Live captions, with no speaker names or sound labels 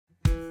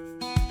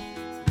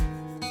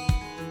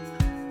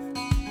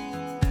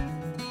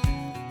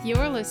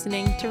You're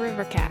listening to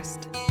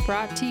Rivercast,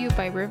 brought to you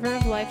by River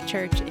of Life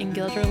Church in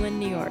Guilderland,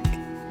 New York.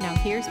 Now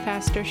here's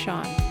Pastor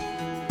Sean.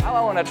 I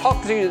want to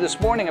talk to you this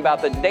morning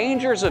about the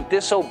dangers of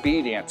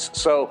disobedience.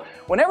 So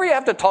whenever you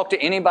have to talk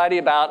to anybody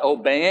about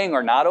obeying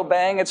or not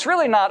obeying, it's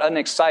really not an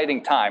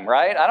exciting time,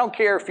 right? I don't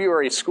care if you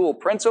are a school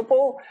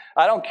principal.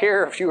 I don't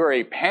care if you are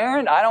a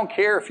parent. I don't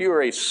care if you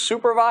are a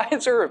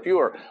supervisor, if you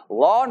are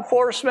law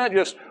enforcement,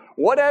 just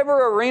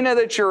whatever arena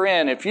that you're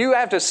in. If you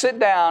have to sit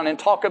down and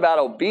talk about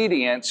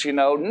obedience,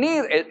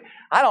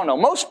 I don't know,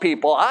 most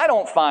people, I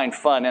don't find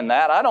fun in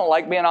that. I don't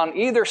like being on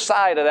either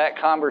side of that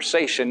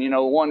conversation.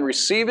 One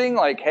receiving,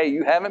 like, hey,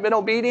 you haven't been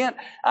obedient.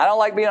 I don't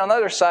like being on the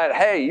other side,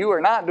 hey, you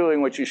are not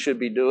doing what you should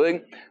be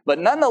doing. But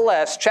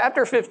nonetheless,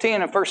 chapter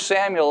 15 of 1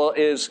 Samuel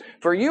is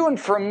for you and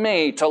for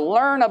me to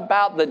learn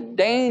about the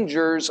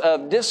dangers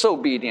of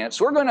disobedience.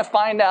 We're going to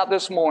find out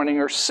this morning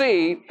or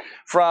see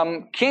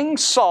from King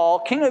Saul,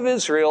 king of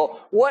Israel,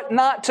 what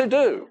not to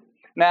do.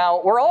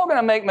 Now, we're all going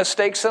to make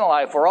mistakes in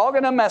life. We're all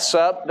going to mess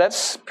up.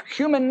 That's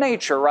human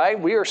nature, right?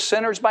 We are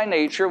sinners by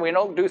nature. We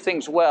don't do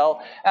things well.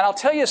 And I'll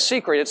tell you a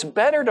secret. It's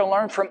better to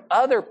learn from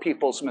other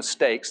people's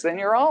mistakes than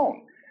your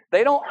own.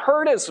 They don't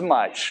hurt as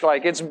much.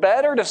 Like, it's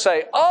better to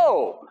say,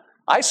 oh,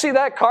 I see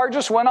that car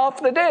just went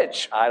off the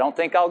ditch. I don't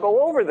think I'll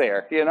go over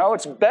there.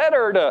 It's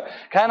better to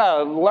kind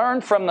of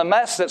learn from the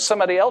mess that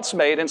somebody else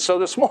made. And so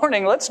this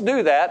morning, let's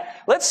do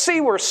that. Let's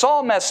see where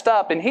Saul messed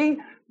up. And he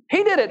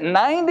did it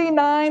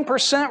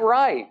 99%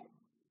 right,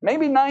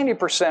 maybe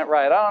 90%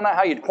 right. I don't know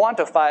how you'd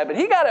quantify it, but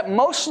he got it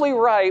mostly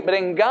right. But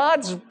in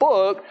God's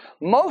book,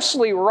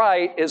 mostly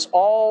right is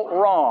all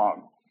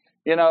wrong.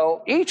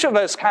 Each of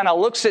us kind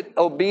of looks at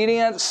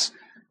obedience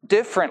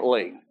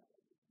differently.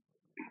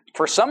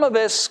 For some of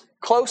us,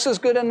 close is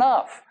good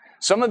enough.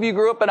 Some of you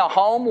grew up in a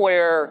home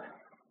where,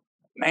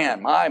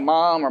 man, my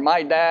mom or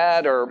my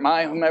dad or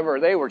my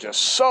whomever, they were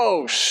just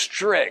so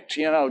strict,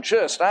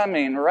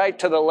 right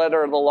to the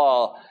letter of the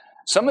law.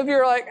 Some of you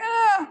are like,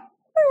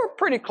 they were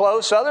pretty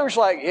close. Others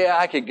like, yeah,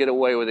 I could get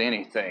away with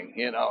anything.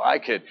 I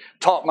could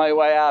talk my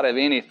way out of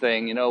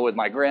anything, with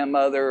my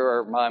grandmother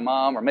or my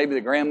mom, or maybe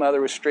the grandmother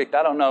was strict.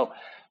 I don't know.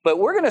 But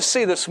we're going to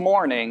see this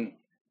morning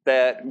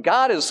that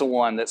God is the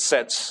one that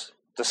sets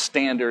the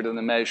standard and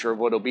the measure of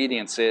what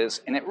obedience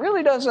is. And it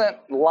really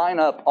doesn't line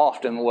up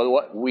often with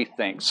what we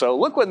think. So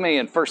look with me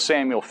in 1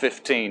 Samuel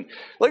 15.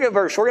 Look at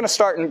we're going to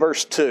start in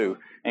verse 2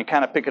 and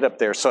kind of pick it up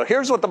there. So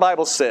here's what the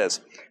Bible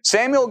says.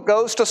 Samuel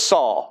goes to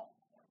Saul,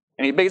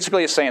 and he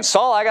basically is saying,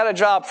 Saul, I got a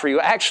job for you.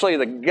 Actually,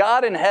 the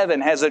God in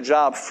heaven has a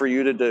job for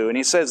you to do. And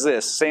he says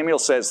this, Samuel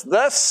says,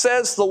 thus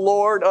says the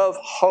Lord of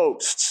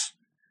hosts.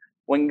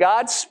 When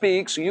God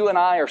speaks, you and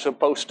I are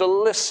supposed to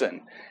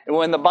listen. And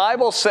when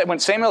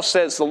Samuel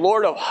says the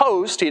Lord of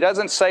hosts, he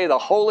doesn't say the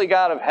holy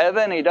God of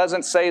heaven. He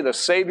doesn't say the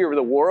Savior of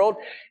the world.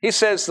 He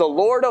says the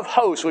Lord of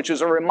hosts, which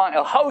is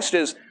a host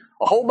is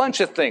a whole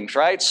bunch of things,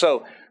 right?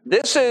 So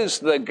this is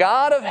the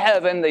God of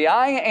heaven, the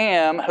I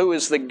Am, who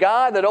is the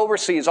God that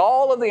oversees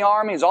all of the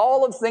armies,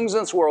 all of things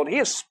in this world. He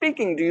is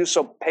speaking to you,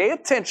 so pay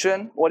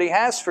attention what he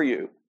has for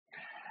you.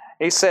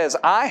 He says,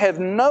 I have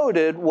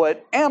noted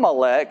what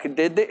Amalek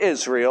did to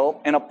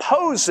Israel in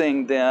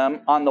opposing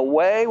them on the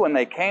way when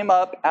they came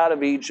up out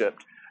of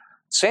Egypt.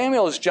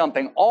 Samuel is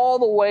jumping all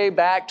the way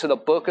back to the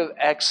book of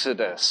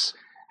Exodus.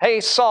 Hey,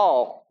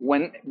 Saul,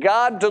 when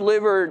God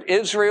delivered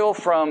Israel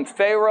from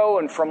Pharaoh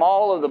and from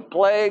all of the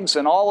plagues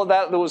and all of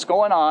that was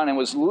going on and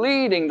was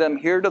leading them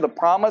here to the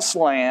promised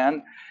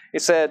land, he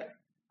said,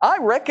 I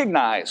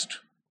recognized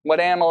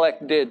what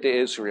Amalek did to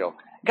Israel.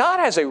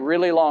 God has a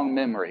really long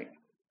memory.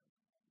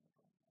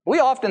 We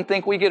often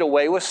think we get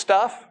away with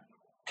stuff.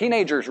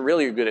 Teenagers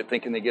really are good at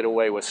thinking they get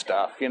away with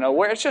stuff,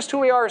 where it's just who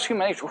we are as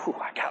human nature. Ooh,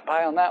 I got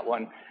by on that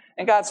one.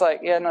 And God's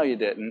like, yeah, no, you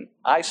didn't.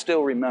 I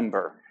still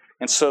remember.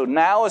 And so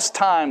now is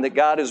time that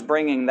God is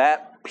bringing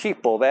that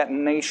people, that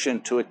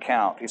nation to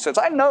account. He says,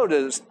 I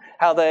noticed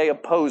how they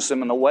opposed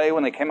him in the way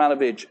when they came out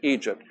of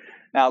Egypt.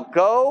 Now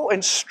go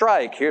and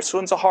strike. Here's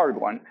one's a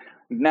hard one.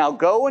 Now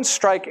go and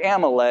strike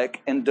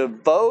Amalek and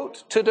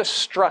devote to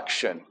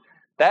destruction.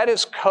 That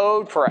is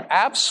code for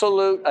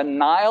absolute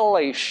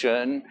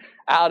annihilation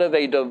out of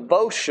a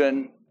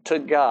devotion to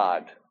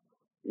God.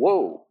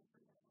 Whoa.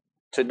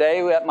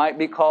 Today that might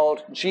be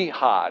called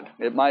jihad.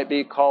 It might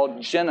be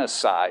called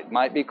genocide. It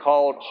might be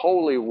called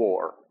holy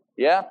war.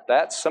 Yeah,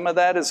 some of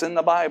that is in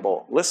the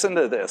Bible. Listen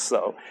to this,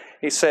 though.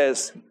 He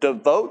says,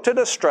 devote to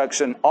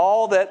destruction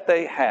all that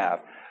they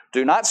have.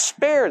 Do not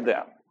spare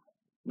them,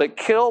 but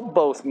kill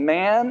both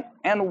man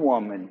and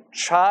woman,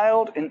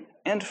 child and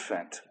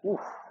infant. Ooh.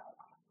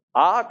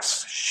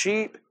 Ox,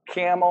 sheep,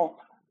 camel,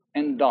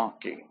 and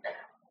donkey.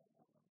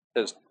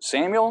 Says,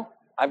 Samuel,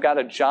 I've got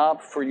a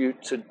job for you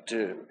to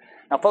do.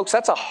 Now, folks,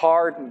 that's a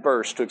hard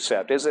verse to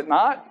accept, is it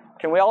not?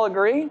 Can we all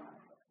agree?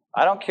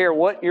 I don't care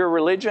what your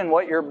religion,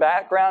 what your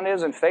background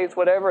is and faith,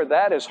 whatever,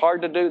 that is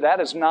hard to do. That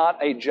is not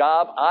a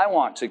job I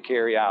want to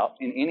carry out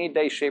in any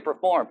day, shape, or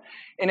form.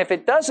 And if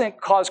it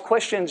doesn't cause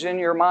questions in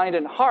your mind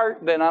and heart,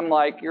 then I'm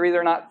like, you're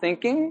either not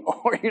thinking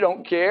or you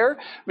don't care,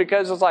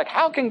 because it's like,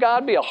 how can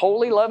God be a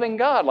holy, loving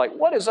God? Like,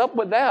 what is up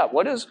with that?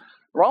 What is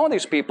wrong with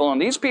these people?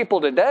 And these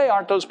people today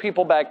aren't those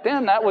people back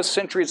then. That was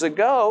centuries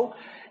ago.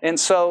 And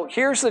so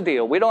here's the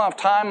deal. We don't have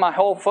time. My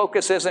whole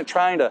focus isn't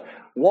trying to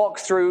walk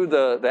through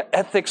the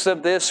ethics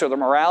of this or the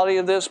morality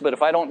of this, but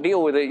if I don't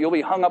deal with it, you'll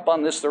be hung up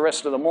on this the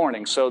rest of the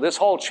morning. So this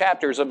whole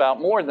chapter is about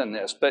more than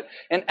this. But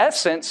in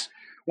essence,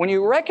 when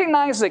you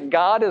recognize that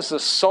God is the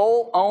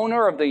sole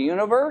owner of the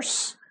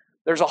universe,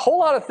 there's a whole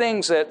lot of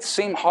things that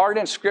seem hard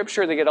in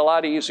Scripture that get a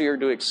lot easier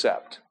to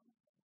accept.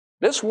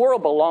 This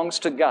world belongs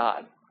to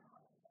God.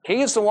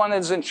 He is the one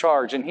that's in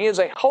charge, and He is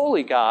a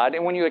holy God.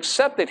 And when you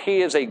accept that He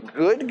is a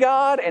good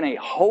God and a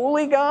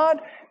holy God,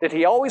 that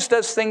He always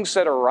does things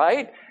that are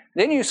right,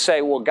 then you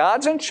say, well,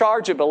 God's in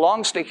charge. It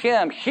belongs to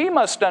Him. He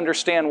must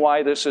understand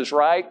why this is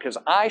right, because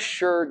I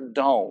sure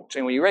don't.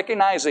 And when you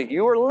recognize that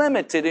you are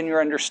limited in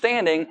your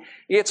understanding,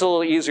 it's a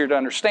little easier to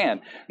understand.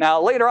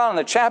 Now, later on in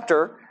the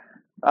chapter,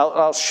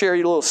 I'll share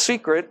you a little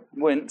secret.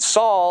 When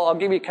Saul, I'll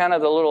give you kind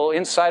of the little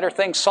insider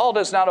thing. Saul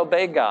does not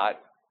obey God.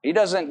 He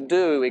doesn't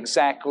do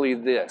exactly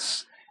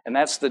this. And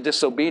that's the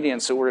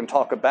disobedience that we're going to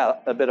talk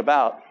about a bit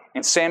about.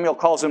 And Samuel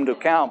calls him to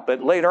account.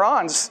 But later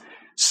on,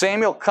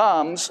 Samuel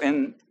comes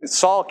and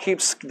Saul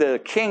keeps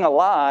the king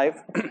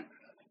alive.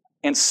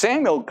 And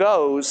Samuel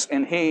goes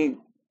and he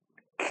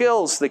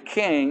kills the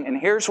king.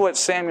 And here's what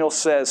Samuel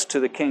says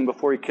to the king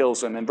before he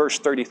kills him in verse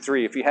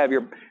 33. If you have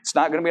it's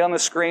not going to be on the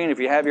screen. If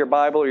you have your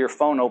Bible or your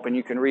phone open,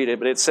 you can read it.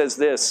 But it says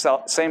this.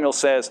 Samuel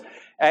says,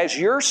 as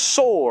your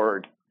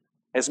sword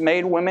has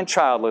made women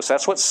childless.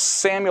 That's what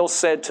Samuel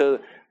said to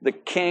the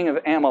king of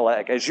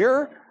Amalek. As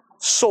your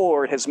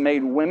sword has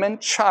made women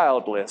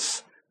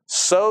childless,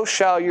 so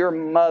shall your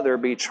mother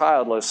be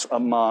childless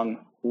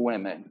among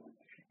women.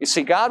 You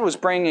see, God was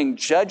bringing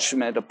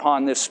judgment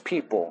upon this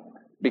people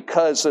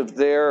because of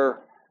their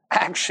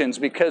actions,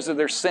 because of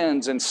their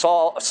sins. And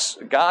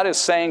God is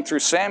saying through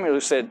Samuel,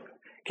 who said,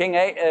 King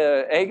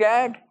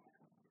Agag,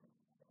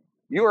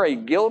 you are a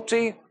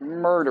guilty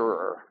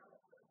murderer.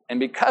 And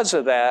because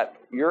of that,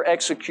 your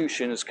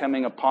execution is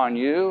coming upon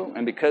you.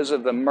 And because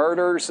of the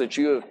murders that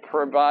you have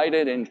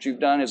provided and you've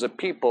done as a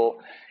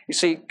people, you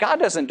see, God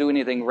doesn't do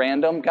anything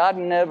random. God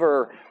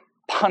never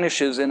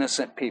punishes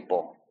innocent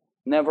people.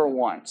 Never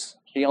once.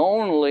 He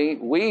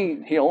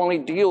only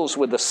deals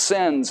with the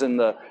sins and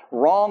the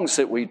wrongs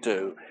that we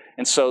do.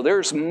 And so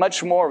there's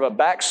much more of a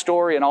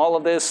backstory in all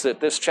of this that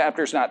this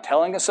chapter is not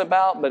telling us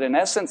about. But in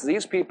essence,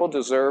 these people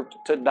deserved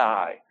to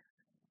die.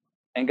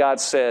 And God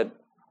said,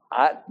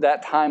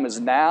 that time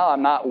is now.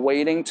 I'm not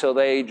waiting till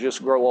they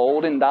just grow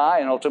old and die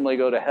and ultimately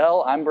go to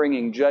hell. I'm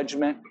bringing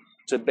judgment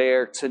to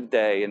bear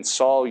today. And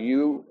Saul,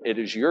 it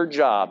is your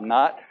job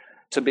not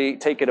to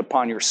take it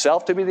upon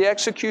yourself to be the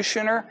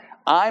executioner.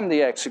 I'm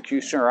the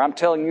executioner. I'm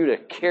telling you to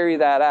carry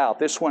that out.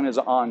 This one is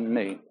on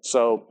me.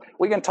 So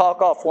we can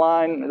talk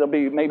offline. There'll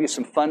be maybe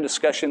some fun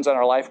discussions on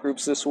our life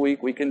groups this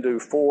week. We can do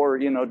 4,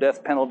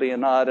 death penalty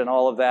and not and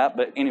all of that.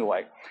 But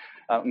anyway,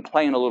 I'm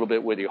playing a little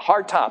bit with you.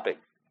 Hard topic,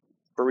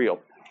 for real.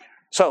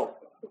 So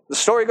the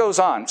story goes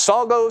on.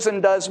 Saul goes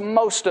and does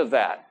most of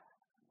that.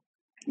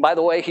 By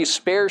the way, he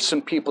spares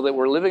some people that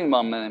were living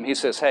among them. He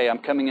says, hey, I'm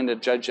coming in to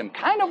judge them.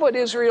 Kind of what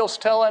Israel's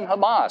telling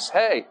Hamas.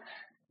 Hey,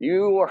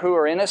 you who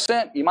are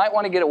innocent, you might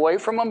want to get away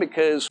from them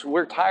because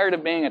we're tired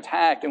of being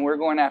attacked and we're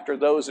going after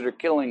those that are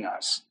killing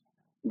us.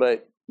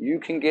 But you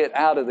can get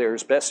out of there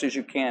as best as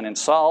you can. And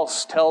Saul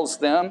tells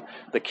them,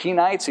 the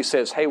Kenites, he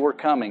says, hey, we're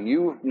coming.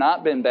 You've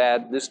not been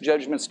bad. This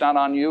judgment's not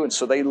on you. And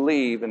so they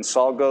leave, and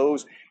Saul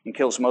goes and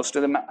kills most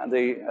of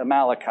the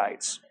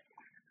Amalekites.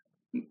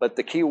 But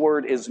the key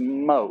word is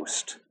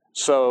most.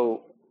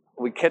 So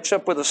we catch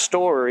up with a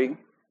story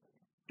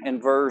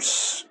in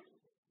verse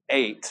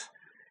 8.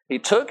 He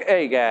took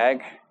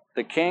Agag,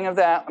 the king of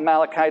the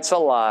Amalekites,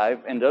 alive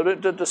and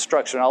devoted to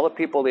destruction, all the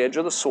people at the edge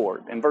of the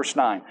sword. In verse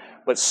 9,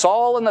 but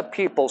Saul and the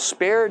people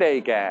spared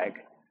Agag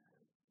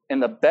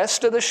and the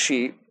best of the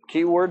sheep,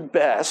 keyword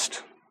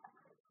best,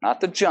 not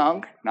the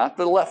junk, not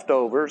the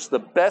leftovers, the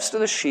best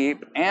of the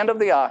sheep and of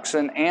the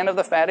oxen and of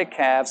the fatted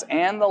calves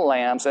and the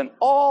lambs and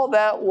all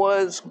that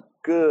was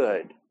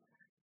good,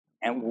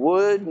 and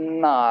would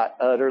not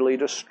utterly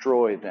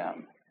destroy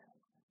them.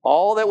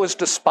 All that was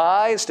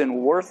despised and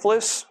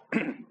worthless,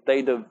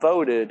 they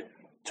devoted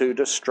to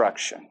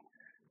destruction.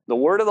 The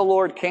word of the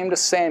Lord came to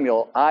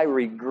Samuel, I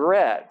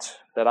regret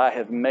that I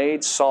have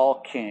made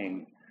Saul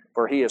king,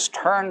 for he has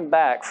turned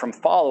back from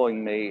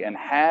following me and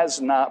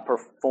has not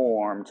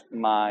performed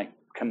my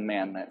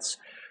commandments.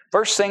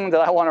 First thing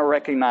that I want to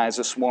recognize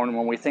this morning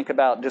when we think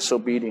about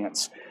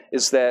disobedience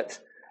is that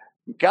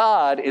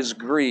God is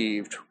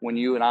grieved when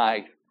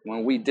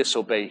we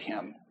disobey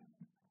Him.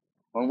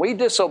 When we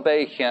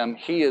disobey Him,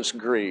 He is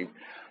grieved.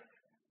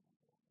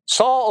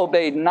 Saul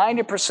obeyed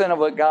 90% of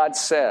what God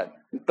said.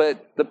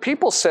 But the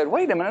people said,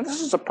 wait a minute,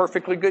 this is a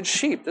perfectly good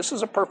sheep. This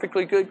is a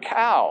perfectly good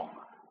cow.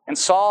 And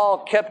Saul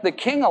kept the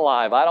king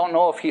alive. I don't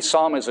know if he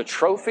saw him as a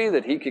trophy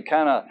that he could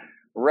kind of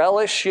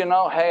relish,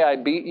 hey, I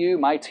beat you,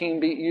 my team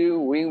beat you,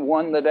 we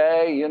won the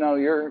day,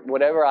 you're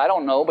whatever. I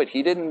don't know, but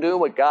he didn't do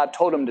what God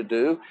told him to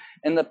do,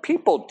 and the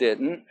people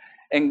didn't.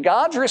 And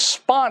God's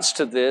response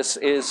to this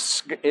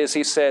is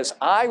he says,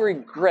 I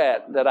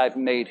regret that I've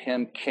made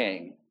him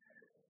king.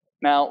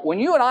 Now, when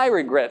you and I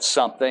regret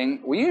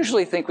something, we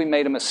usually think we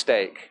made a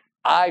mistake.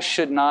 I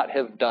should not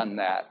have done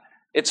that.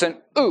 It's an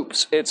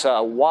oops. It's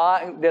a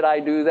why did I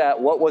do that?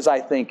 What was I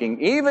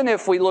thinking? Even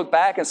if we look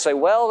back and say,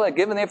 well,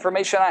 given the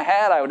information I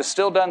had, I would have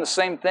still done the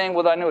same thing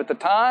what I knew at the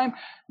time,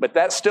 but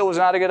that still was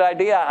not a good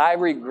idea. I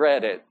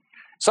regret it.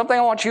 Something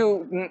I want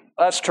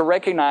us to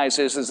recognize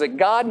is that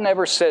God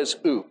never says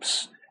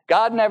oops.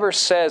 God never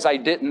says, I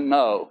didn't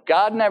know.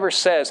 God never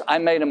says, I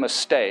made a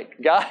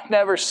mistake. God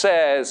never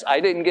says, I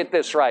didn't get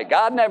this right.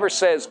 God never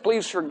says,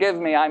 please forgive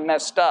me, I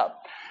messed up.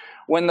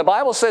 When the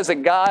Bible says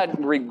that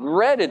God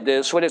regretted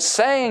this, what it's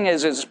saying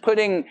is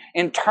putting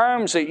in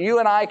terms that you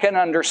and I can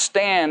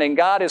understand. And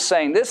God is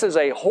saying, this is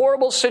a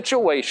horrible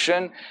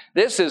situation.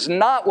 This is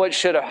not what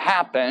should have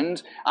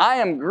happened. I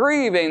am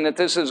grieving that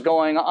this is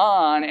going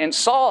on. And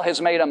Saul has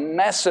made a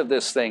mess of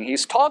this thing.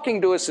 He's talking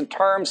to us in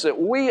terms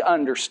that we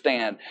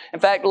understand.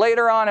 In fact,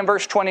 later on in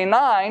verse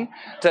 29,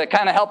 to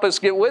kind of help us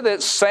get with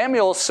it,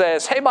 Samuel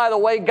says, hey, by the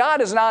way,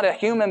 God is not a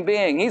human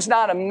being. He's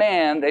not a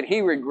man that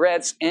he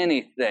regrets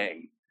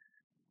anything.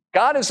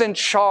 God is in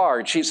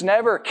charge. He's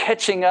never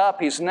catching up.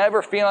 He's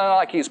never feeling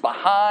like he's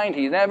behind.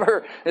 He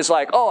never is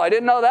like, oh, I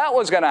didn't know that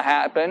was going to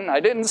happen. I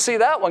didn't see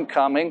that one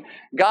coming.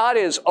 God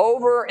is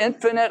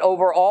infinite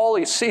over all.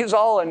 He sees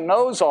all and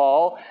knows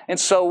all. And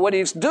so what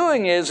he's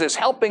doing is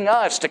helping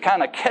us to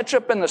kind of catch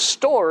up in the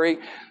story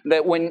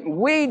that when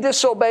we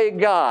disobey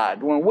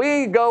God, when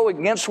we go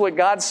against what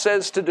God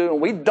says to do, and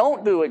we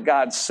don't do what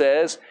God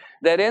says,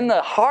 that in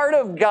the heart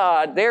of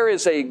God, there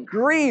is a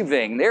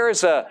grieving, there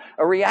is a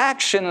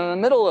reaction in the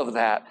middle of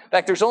that. In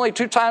fact, there's only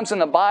 2 times in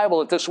the Bible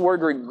that this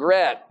word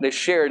regret is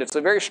shared. It's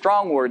a very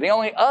strong word. The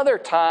only other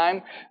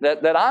time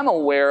that I'm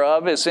aware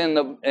of is in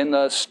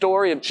the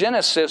story of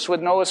Genesis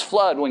with Noah's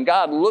flood, when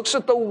God looks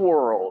at the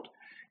world,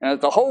 and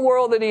the whole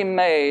world that he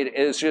made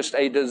is just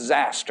a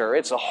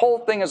disaster. The whole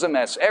thing is a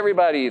mess.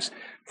 Everybody's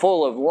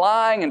full of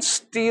lying and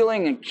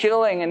stealing and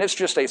killing, and it's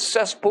just a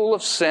cesspool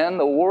of sin,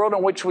 the world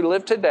in which we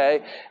live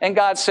today. And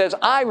God says,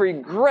 I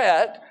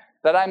regret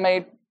that I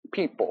made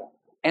people.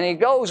 And he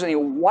goes and he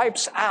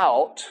wipes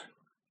out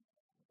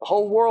the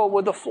whole world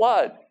with the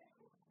flood.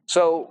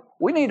 So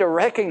we need to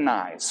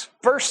recognize,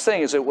 first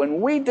thing is that when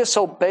we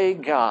disobey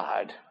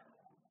God,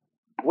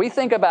 we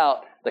think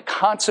about the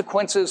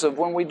consequences of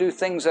when we do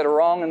things that are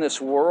wrong in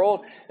this world,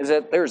 is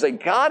that there's a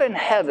God in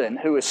heaven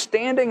who is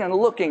standing and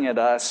looking at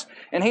us,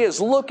 and he is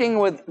looking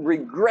with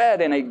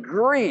regret and a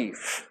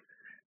grief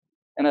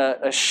and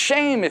a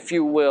shame, if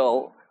you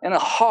will, in a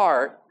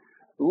heart,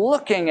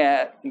 looking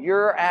at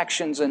your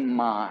actions and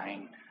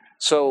mine.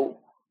 So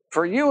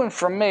for you and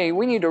for me,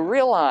 we need to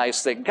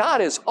realize that God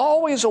is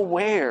always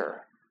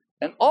aware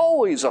and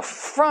always a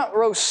front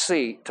row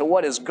seat to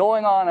what is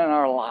going on in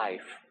our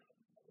life.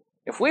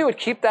 If we would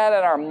keep that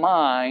in our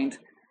mind,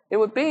 it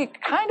would be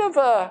kind of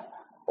a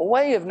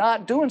way of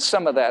not doing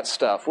some of that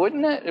stuff,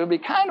 wouldn't it? It would be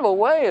kind of a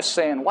way of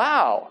saying,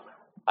 wow,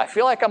 I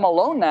feel like I'm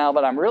alone now,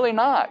 but I'm really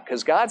not,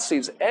 because God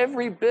sees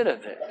every bit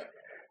of it.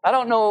 I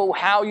don't know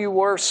how you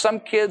were.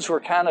 Some kids were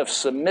kind of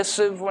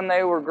submissive when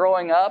they were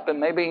growing up, and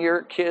maybe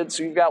your kids,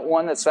 you've got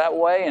one that's that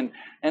way,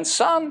 and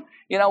some,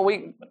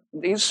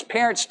 these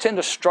parents tend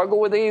to struggle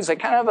with these. They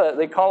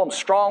they call them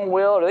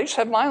strong-willed. They just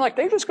have mind like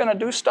they're just going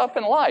to do stuff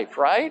in life,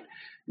 right?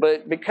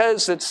 But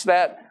because it's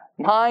that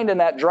mind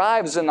and that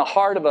drive is in the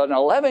heart of an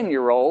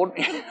 11-year-old,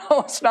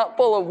 it's not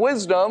full of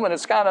wisdom, and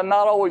it's kind of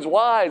not always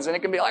wise, and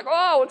it can be like,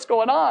 oh, what's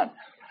going on?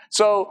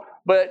 So,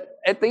 but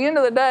at the end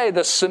of the day,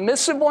 the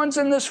submissive ones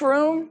in this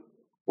room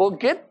will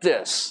get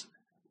this.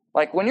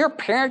 Like when your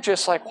parent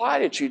just like, why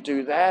did you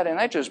do that? And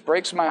that just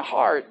breaks my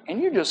heart.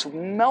 And you just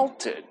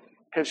melted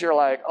because you're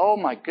like, oh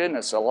my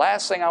goodness, the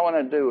last thing I want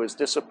to do is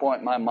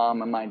disappoint my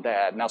mom and my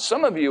dad. Now,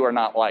 some of you are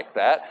not like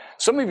that.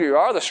 Some of you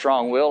are the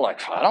strong will,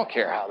 like, I don't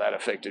care how that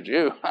affected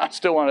you. I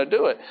still want to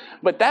do it.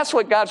 But that's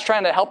what God's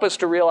trying to help us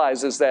to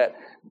realize, is that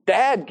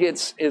Dad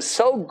is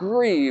so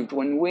grieved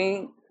when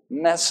we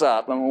mess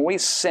up and when we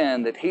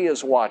sin that he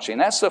is watching.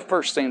 That's the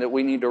first thing that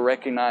we need to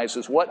recognize,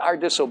 is what our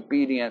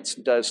disobedience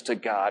does to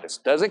God. It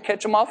doesn't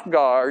catch him off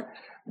guard,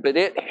 but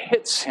it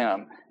hits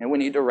him, and we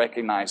need to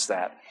recognize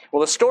that. Well,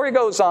 the story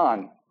goes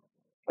on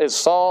as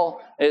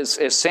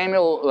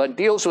Samuel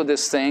deals with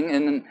this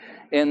thing,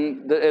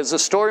 and as the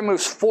story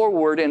moves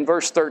forward in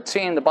verse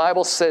 13, the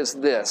Bible says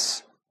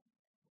this.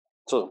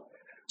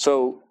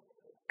 So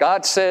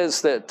God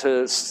says that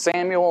to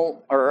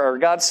Samuel, or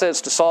God says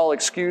to Saul,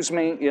 excuse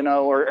me,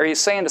 or he's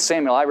saying to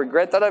Samuel, I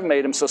regret that I've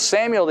made him. So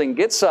Samuel then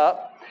gets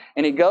up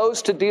and he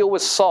goes to deal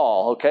with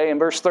Saul, okay, in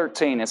verse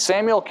 13. And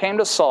Samuel came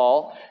to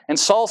Saul, and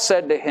Saul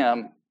said to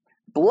him,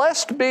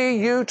 blessed be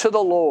you to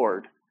the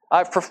Lord.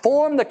 I've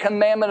performed the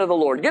commandment of the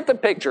Lord. Get the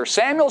picture.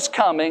 Samuel's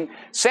coming.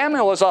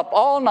 Samuel was up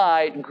all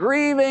night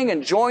grieving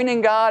and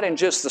joining God in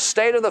just the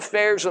state of the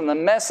affairs and the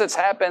mess that's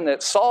happened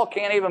that Saul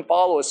can't even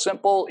follow a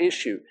simple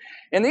issue.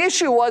 And the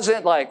issue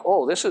wasn't like,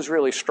 oh, this is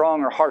really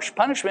strong or harsh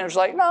punishment. It was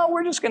like, no,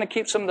 we're just going to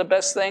keep some of the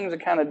best things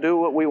and kind of do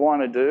what we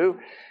want to do.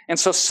 And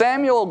so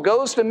Samuel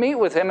goes to meet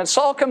with him, and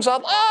Saul comes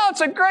up, oh,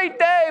 it's a great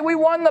day. We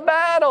won the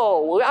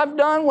battle. I've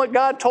done what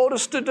God told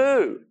us to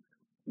do.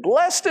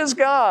 Blessed is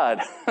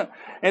God.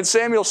 And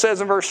Samuel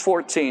says in verse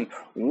 14,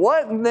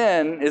 what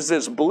then is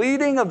this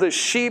bleating of the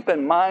sheep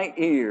in my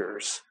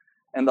ears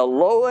and the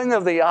lowing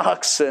of the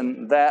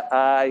oxen that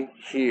I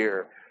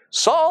hear?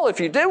 Saul, if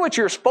you did what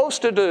you're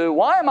supposed to do,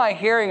 why am I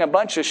hearing a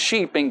bunch of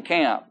sheep in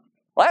camp?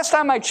 Last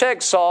time I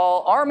checked,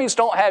 Saul, armies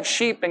don't have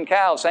sheep and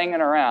cows hanging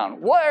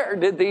around. Where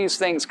did these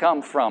things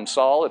come from,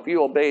 Saul, if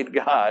you obeyed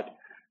God?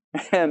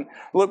 And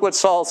look what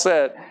Saul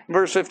said. In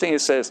verse 15, it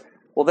says,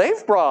 well,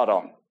 they've brought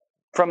them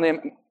from the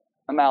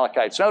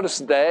Amalekites. Notice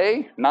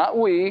they, not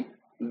we.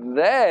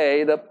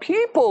 They, the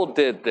people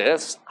did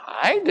this.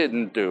 I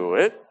didn't do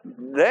it.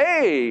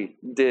 They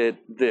did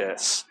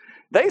this.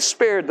 They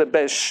spared the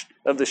best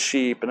of the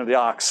sheep and of the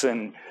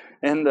oxen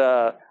and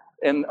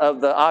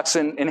of the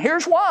oxen. And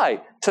here's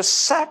why. To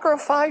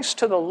sacrifice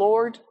to the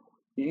Lord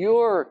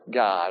your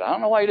God. I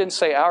don't know why he didn't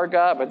say our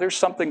God, but there's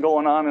something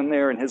going on in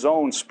there in his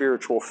own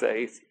spiritual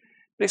faith.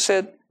 They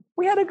said,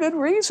 we had a good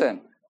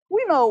reason.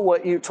 We know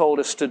what you told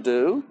us to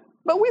do.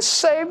 But we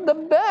saved the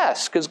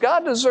best because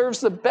God deserves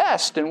the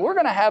best. And we're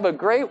going to have a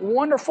great,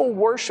 wonderful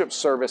worship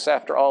service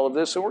after all of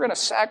this. And we're going to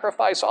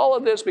sacrifice all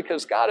of this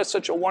because God is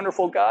such a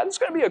wonderful God. It's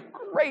going to be a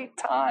great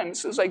time.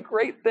 This is a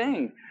great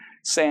thing,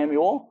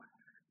 Samuel.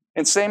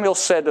 And Samuel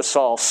said to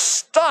Saul,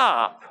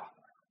 stop.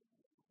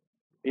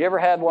 You ever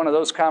had one of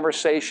those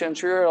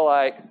conversations? You're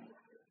like,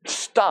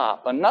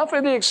 stop. Enough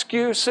of the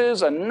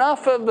excuses.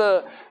 Enough of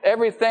the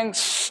everything.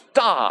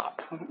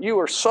 Stop. You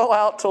are so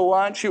out to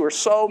lunch. You are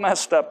so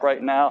messed up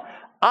right now.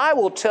 I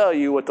will tell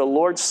you what the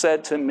Lord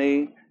said to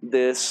me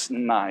this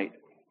night.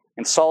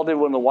 And Saul did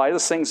one of the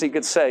wisest things he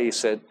could say. He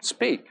said,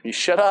 speak. He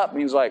shut up.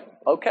 And he's like,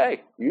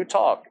 okay, you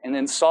talk. And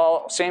then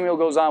Samuel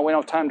goes on. We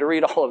don't have time to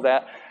read all of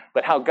that.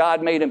 But how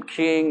God made him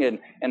king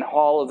and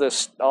all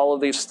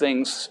of these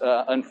things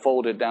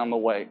unfolded down the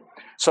way.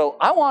 So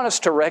I want us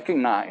to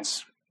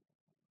recognize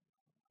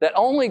that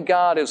only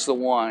God is the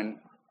one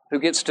who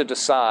gets to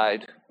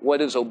decide what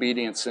is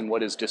obedience and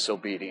what is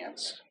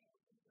disobedience.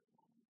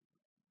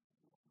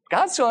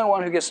 God's the only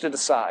one who gets to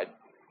decide.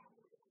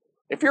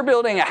 If you're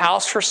building a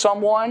house for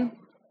someone,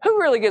 who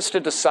really gets to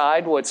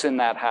decide what's in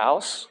that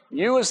house?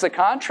 You as the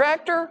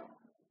contractor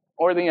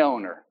or the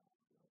owner?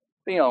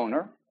 The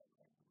owner.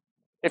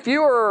 If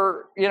you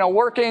are,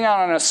 working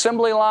on an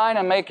assembly line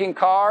and making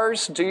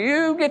cars, do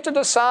you get to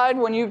decide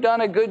when you've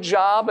done a good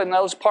job and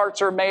those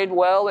parts are made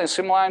well and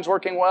assembly line's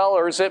working well,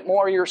 or is it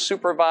more your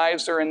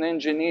supervisor and the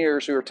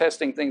engineers who are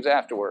testing things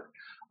afterward?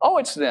 Oh,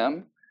 it's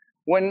them.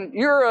 When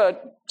you're a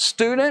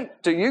student,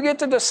 do you get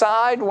to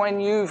decide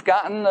when you've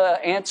gotten the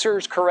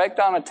answers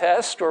correct on a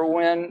test or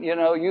when,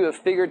 you have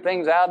figured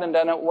things out and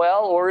done it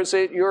well, or is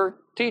it your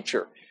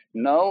teacher?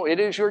 No, it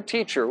is your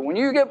teacher. When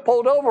you get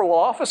pulled over, well,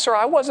 officer,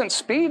 I wasn't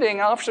speeding.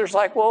 Officer's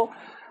like, well,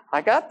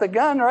 I got the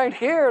gun right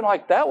here. And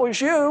like, that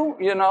was you,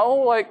 you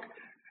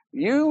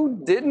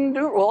didn't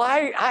do it. Well,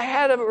 I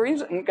had a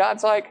reason. And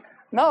God's like,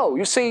 no,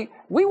 you see,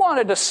 we want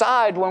to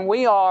decide when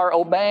we are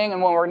obeying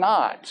and when we're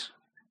not.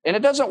 And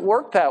it doesn't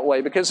work that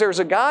way because there's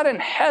a God in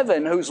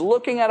heaven who's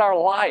looking at our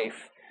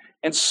life.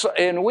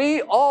 And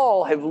we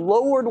all have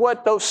lowered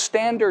what those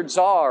standards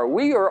are.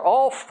 We are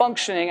all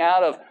functioning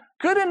out of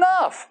good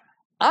enough.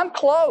 I'm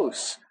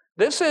close.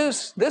 This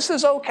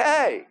is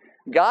okay.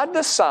 God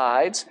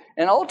decides,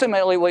 and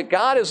ultimately what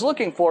God is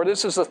looking for,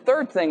 this is the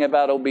third thing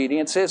about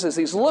obedience, is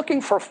he's looking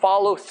for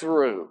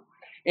follow-through.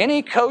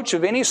 Any coach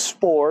of any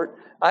sport,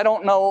 I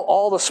don't know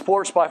all the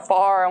sports by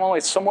far, I'm only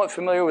somewhat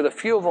familiar with a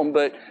few of them,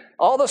 but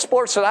all the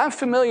sports that I'm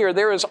familiar,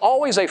 there is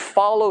always a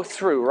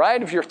follow-through,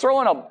 right? If you're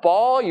throwing a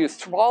ball, you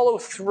follow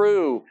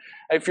through.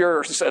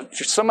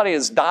 If somebody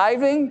is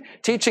diving,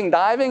 teaching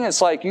diving, it's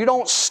like you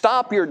don't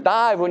stop your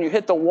dive when you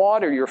hit the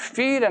water. Your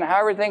feet and how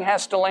everything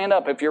has to land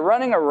up. If you're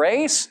running a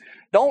race,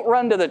 don't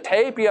run to the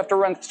tape. You have to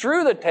run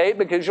through the tape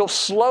because you'll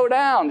slow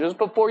down just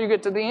before you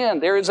get to the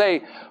end. There is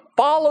a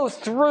follow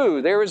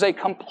through. There is a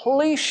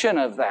completion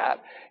of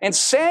that. And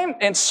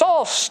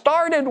Saul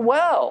started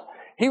well.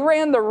 He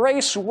ran the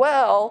race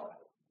well,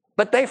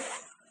 but they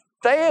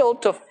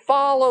failed to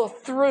follow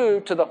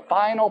through to the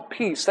final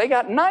piece. They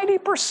got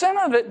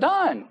 90% of it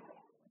done.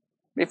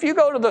 If you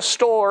go to the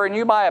store and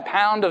you buy a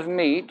pound of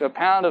meat, a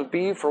pound of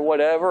beef or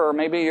whatever, or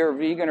maybe you're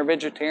vegan or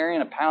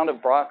vegetarian, a pound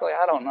of broccoli,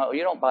 I don't know.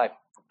 You don't buy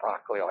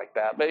broccoli like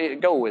that, but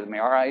go with me,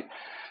 all right?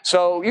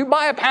 So you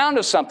buy a pound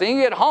of something,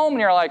 you get home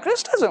and you're like,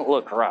 this doesn't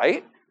look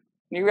right.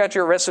 You got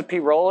your recipe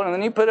rolling and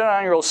then you put it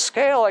on your little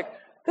scale like,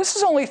 this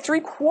is only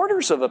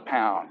 3/4 of a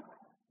pound.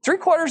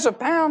 3/4 of a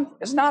pound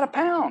is not a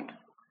pound.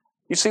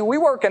 You see, we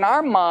work in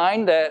our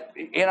mind that,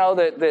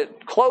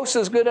 that close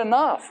is good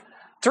enough.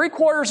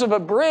 3/4 of a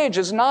bridge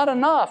is not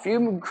enough.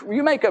 You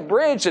make a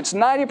bridge that's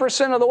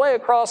 90% of the way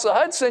across the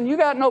Hudson, you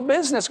got no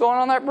business going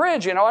on that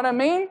bridge. You know what I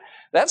mean?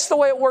 That's the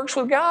way it works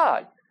with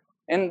God.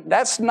 And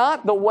that's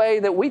not the way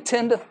that we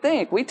tend to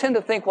think. We tend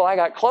to think, well, I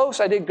got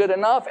close, I did good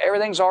enough,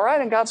 everything's all right.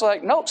 And God's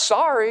like, nope,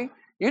 sorry,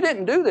 you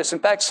didn't do this. In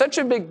fact, such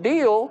a big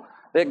deal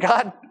that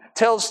God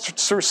tells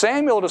through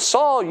Samuel to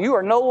Saul, you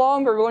are no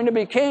longer going to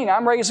be king.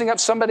 I'm raising up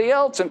somebody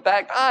else. In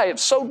fact, I am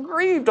so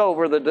grieved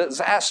over the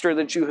disaster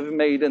that you have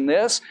made in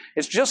this.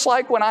 It's just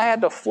like when I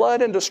had to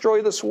flood and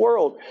destroy this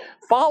world.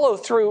 Follow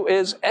through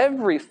is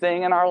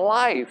everything in our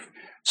life.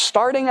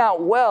 Starting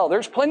out well.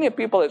 There's plenty of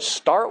people that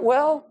start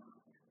well,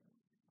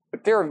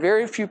 but there are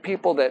very few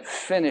people that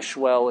finish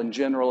well in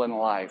general in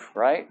life,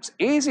 right? It's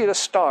easy to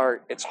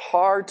start. It's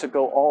hard to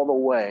go all the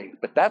way.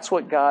 But that's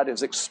what God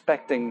is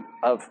expecting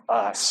of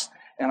us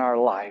in our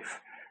life.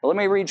 Well, let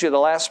me read you the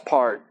last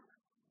part.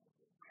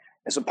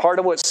 As a part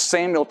of what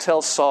Samuel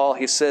tells Saul,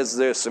 he says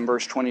this in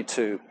verse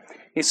 22.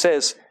 He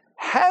says,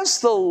 has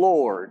the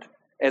Lord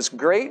as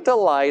great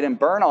delight in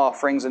burnt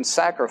offerings and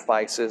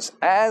sacrifices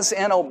as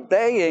in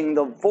obeying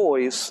the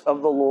voice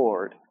of the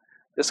Lord?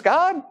 Does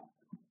God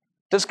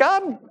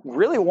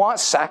really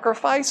want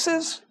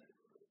sacrifices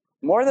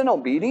more than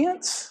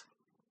obedience?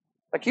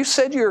 Like you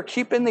said, you were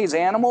keeping these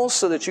animals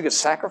so that you could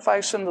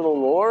sacrifice them to the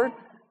Lord.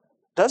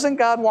 Doesn't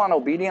God want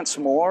obedience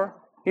more?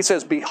 He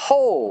says,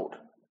 behold,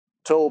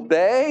 to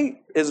obey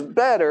is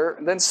better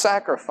than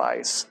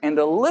sacrifice, and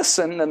to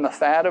listen than the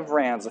fat of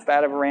rams. The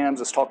fat of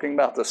rams is talking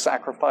about the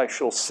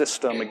sacrificial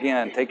system.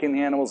 Again, taking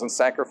the animals and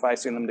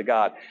sacrificing them to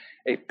God.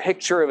 A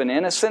picture of an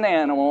innocent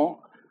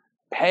animal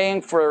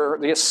paying for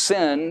the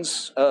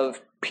sins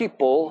of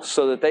people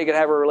so that they could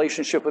have a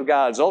relationship with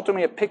God. It's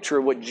ultimately a picture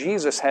of what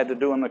Jesus had to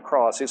do on the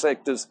cross. He's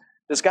like, does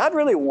God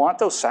really want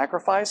those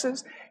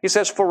sacrifices? He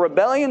says, for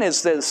rebellion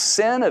is the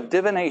sin of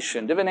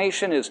divination.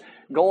 Divination is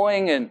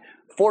going and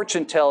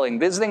fortune telling,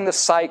 visiting the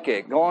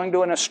psychic, going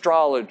to an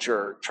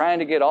astrologer, trying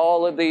to get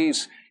all of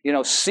these,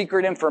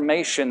 secret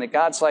information that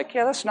God's like,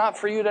 yeah, that's not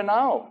for you to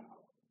know.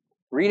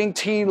 Reading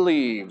tea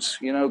leaves,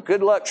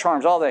 good luck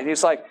charms, all that.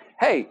 He's like,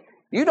 hey,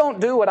 you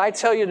don't do what I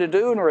tell you to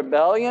do in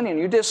rebellion and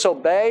you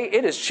disobey,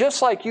 it is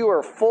just like you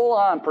are full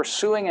on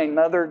pursuing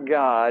another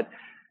God.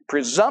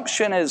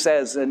 Presumption is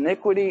as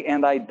iniquity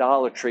and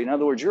idolatry. In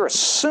other words, you're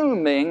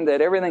assuming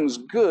that everything's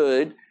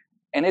good,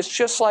 and it's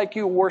just like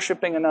you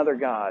worshiping another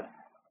God.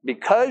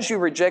 Because you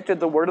rejected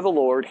the word of the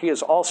Lord, He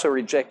has also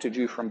rejected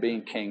you from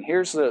being king.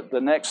 Here's the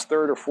next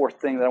third or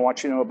fourth thing that I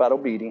want you to know about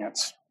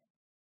obedience.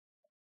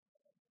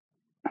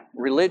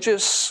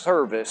 Religious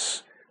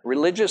service,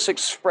 religious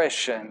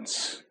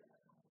expressions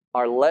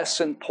are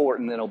less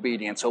important than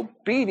obedience.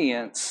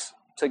 Obedience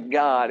to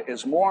God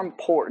is more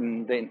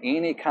important than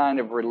any kind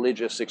of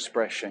religious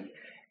expression.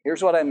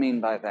 Here's what I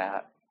mean by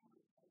that.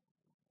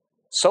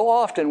 So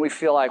often we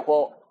feel like,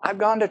 well, I've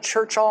gone to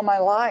church all my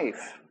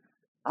life.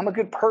 I'm a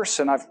good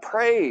person. I've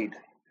prayed.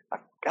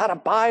 I've got a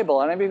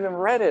Bible and I've even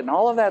read it and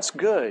all of that's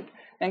good.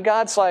 And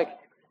God's like,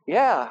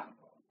 yeah,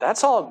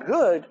 that's all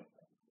good,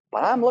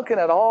 but I'm looking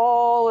at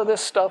all of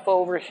this stuff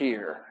over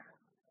here.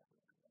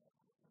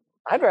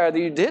 I'd rather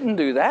you didn't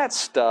do that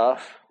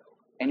stuff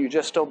and you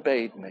just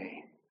obeyed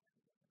me.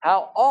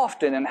 How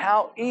often and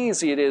how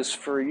easy it is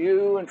for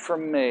you and for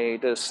me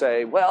to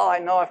say, well, I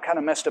know I've kind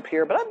of messed up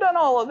here, but I've done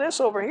all of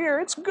this over here.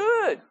 It's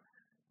good.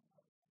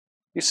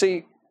 You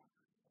see,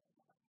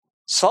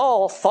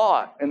 Saul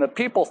thought, and the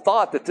people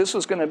thought that this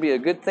was going to be a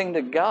good thing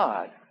to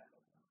God.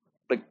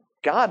 But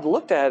God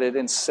looked at it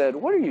and said,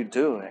 what are you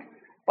doing?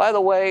 By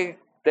the way,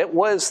 that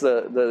was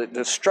the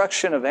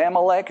destruction of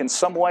Amalek in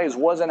some ways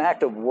was an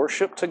act of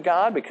worship to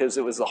God because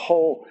it was the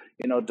whole,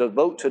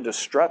 devote to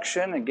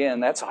destruction. Again,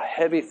 that's a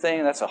heavy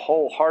thing. That's a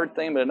whole hard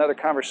thing, but another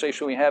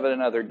conversation we have at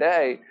another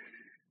day.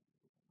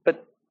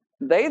 But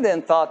they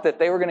then thought that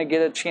they were going to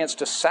get a chance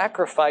to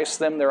sacrifice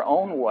them their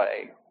own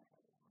way.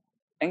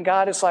 And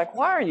God is like,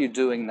 why are you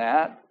doing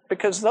that?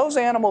 Because those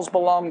animals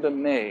belong to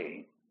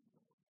me.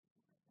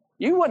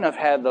 You wouldn't have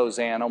had those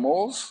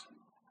animals.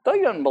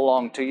 They don't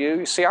belong to you.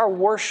 You see, our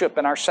worship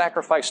and our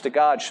sacrifice to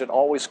God should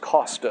always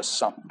cost us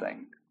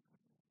something.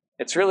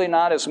 It's really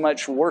not as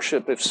much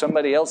worship if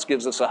somebody else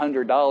gives us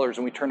 $100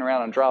 and we turn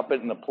around and drop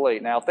it in the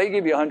plate. Now, if they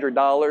give you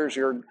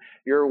 $100,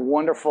 your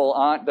wonderful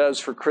aunt does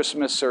for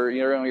Christmas or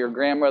your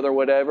grandmother or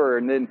whatever,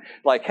 and then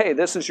like, hey,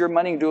 this is your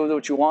money, do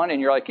what you want,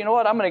 and you're like, you know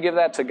what, I'm going to give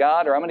that to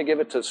God or I'm going to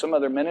give it to some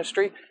other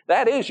ministry,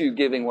 that is you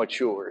giving what's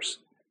yours.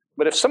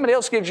 But if somebody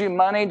else gives you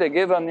money to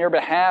give on your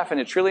behalf and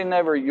it's really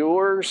never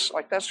yours,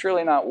 like that's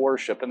really not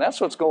worship. And that's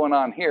what's going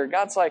on here.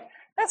 God's like,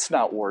 that's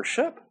not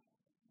worship.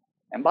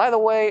 And by the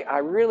way, I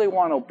really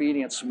want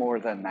obedience more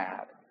than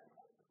that.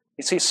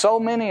 You see, so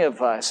many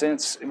of us, and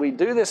we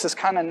do this as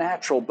kind of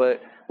natural,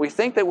 but we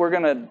think that we're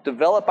going to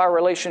develop our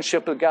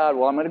relationship with God.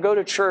 Well, I'm going to go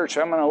to church.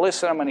 I'm going to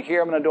listen. I'm going to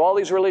hear. I'm going to do all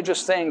these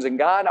religious things. And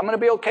God, I'm going to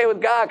be okay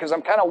with God because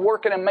I'm kind of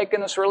working and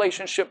making this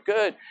relationship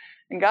good.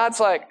 And God's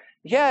like,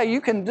 yeah, you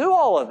can do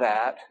all of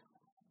that.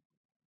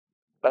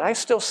 But I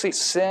still see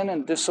sin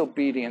and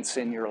disobedience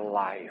in your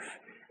life.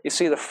 You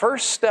see, the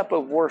first step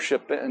of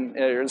worship and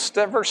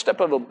the first step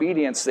of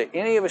obedience that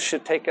any of us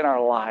should take in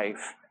our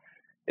life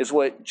is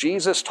what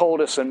Jesus told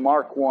us in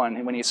Mark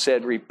 1 when he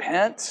said,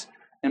 repent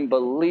and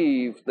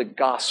believe the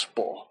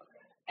gospel.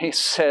 He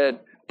said,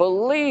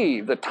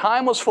 believe, the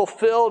time was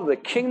fulfilled, the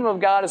kingdom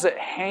of God is at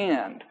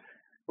hand.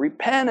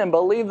 Repent and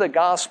believe the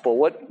gospel.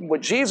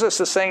 What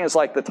Jesus is saying is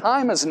like, the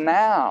time is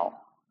now.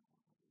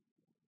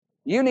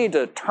 You need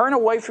to turn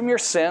away from your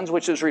sins,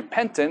 which is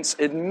repentance,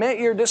 admit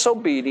your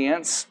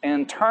disobedience,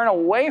 and turn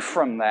away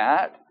from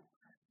that,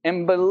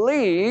 and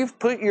believe,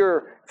 put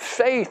your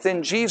faith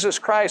in Jesus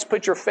Christ,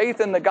 put your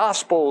faith in the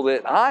gospel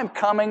that I'm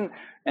coming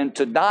and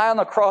to die on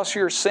the cross for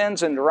your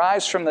sins and to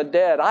rise from the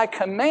dead. I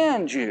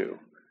command you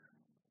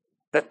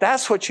that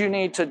that's what you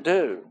need to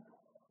do.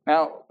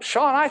 Now,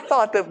 Sean, I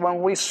thought that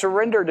when we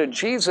surrender to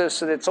Jesus,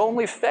 that it's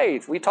only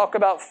faith. We talk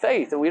about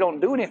faith, and we don't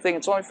do anything,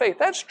 it's only faith.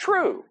 That's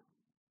true.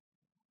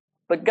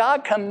 But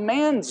God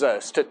commands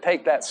us to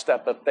take that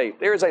step of faith.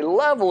 There is a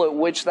level at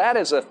which that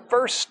is a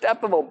first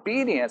step of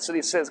obedience. And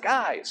he says,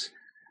 guys,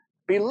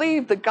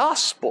 believe the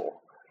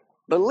gospel.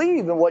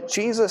 Believe in what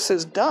Jesus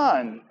has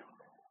done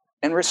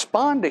and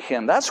respond to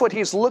him. That's what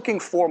he's looking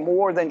for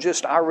more than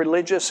just our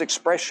religious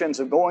expressions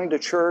of going to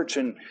church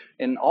and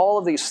all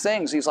of these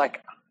things. He's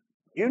like,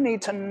 you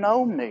need to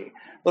know me.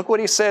 Look what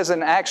he says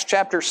in Acts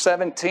chapter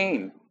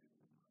 17.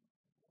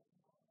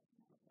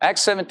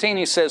 Acts 17,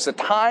 he says, the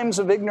times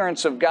of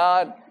ignorance of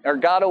God are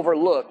God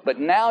overlooked, but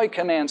now he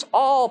commands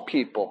all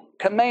people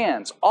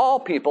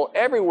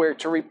everywhere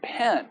to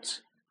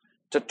repent,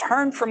 to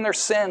turn from their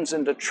sins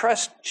and to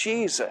trust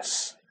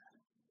Jesus.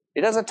 He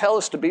doesn't tell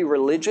us to be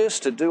religious,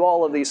 to do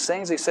all of these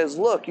things. He says,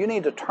 look, you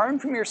need to turn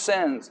from your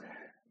sins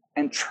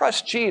and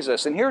trust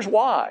Jesus. And here's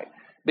why.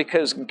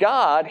 Because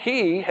God,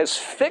 he has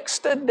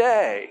fixed a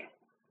day.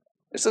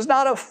 This is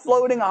not a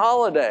floating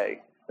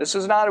holiday. This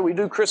is not, do we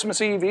do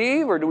Christmas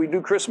Eve or do we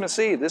do Christmas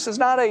Eve? This is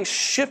not a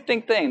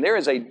shifting thing. There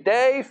is a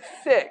day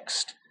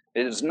fixed.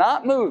 It is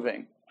not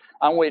moving,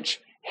 on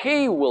which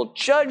he will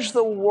judge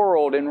the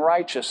world in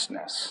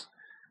righteousness.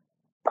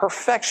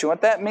 Perfection.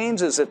 What that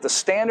means is that the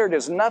standard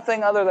is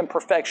nothing other than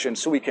perfection.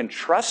 So we can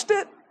trust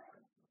it.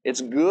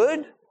 It's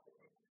good.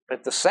 But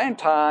at the same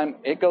time,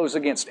 it goes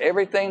against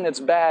everything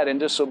that's bad and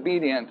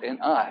disobedient in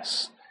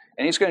us.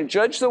 And he's going to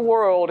judge the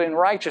world in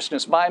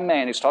righteousness by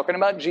man. He's talking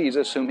about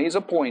Jesus, whom he's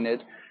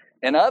appointed.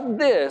 And of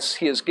this,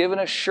 he has given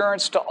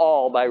assurance to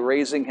all by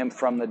raising him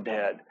from the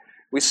dead.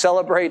 We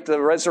celebrate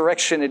the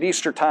resurrection at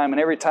Easter time and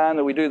every time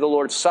that we do the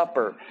Lord's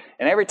Supper.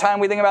 And every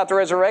time we think about the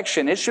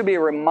resurrection, it should be a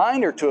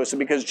reminder to us that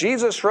because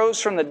Jesus rose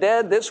from the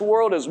dead, this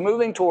world is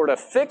moving toward a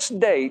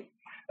fixed date,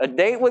 a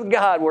date with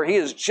God where he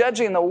is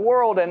judging the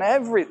world and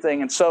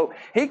everything. And so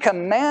he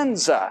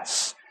commands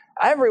us.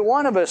 Every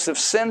one of us have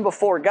sinned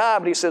before God,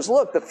 but he says,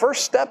 look, the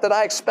first step that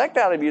I expect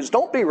out of you is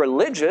don't be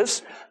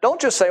religious.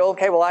 Don't just say,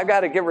 okay, well, I've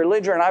got to get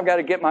religion and I've got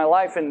to get my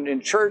life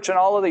in church and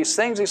all of these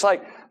things. He's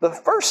like, the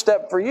first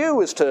step for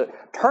you is to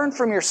turn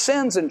from your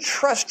sins and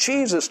trust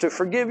Jesus to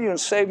forgive you and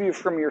save you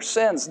from your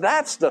sins.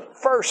 That's the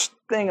first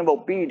thing of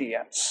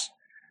obedience.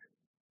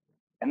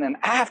 And then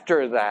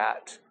after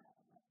that,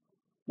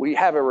 we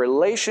have a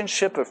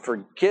relationship of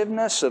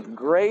forgiveness, of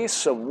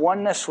grace, of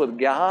oneness with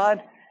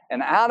God.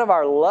 And out of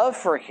our love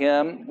for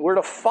him, we're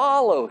to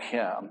follow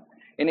him.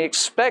 And he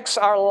expects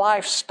our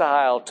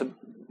lifestyle to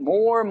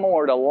more and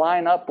more to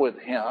line up with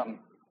him,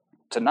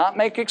 to not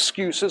make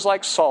excuses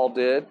like Saul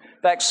did.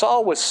 In fact,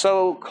 Saul was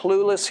so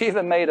clueless, he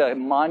even made a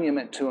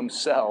monument to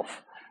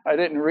himself. I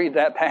didn't read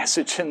that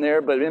passage in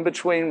there, but in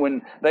between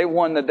when they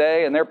won the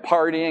day and they're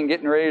partying,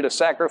 getting ready to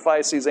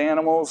sacrifice these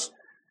animals,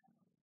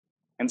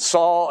 and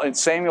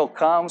Samuel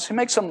comes, he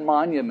makes a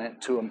monument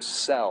to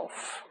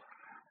himself.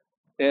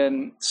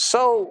 And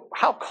so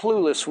how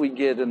clueless we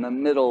get in the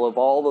middle of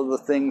all of the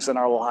things in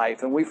our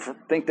life. And we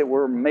think that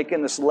we're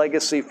making this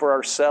legacy for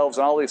ourselves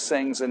and all these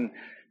things. And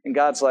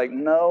God's like,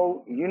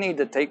 no, you need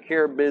to take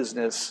care of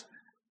business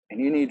and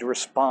you need to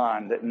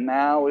respond that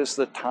now is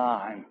the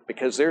time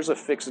because there's a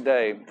fixed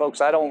day. Folks,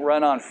 I don't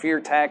run on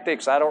fear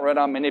tactics. I don't run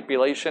on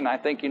manipulation. I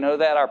think you know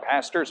that. Our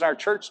pastors and our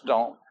church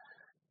don't.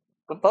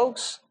 But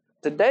folks,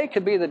 today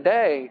could be the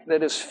day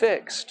that is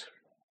fixed.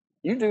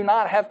 You do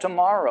not have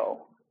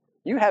tomorrow.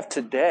 You have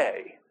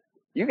today.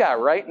 You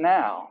got right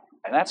now,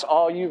 and that's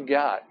all you've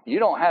got. You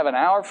don't have an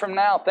hour from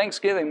now.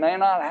 Thanksgiving may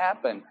not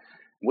happen.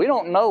 We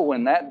don't know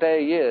when that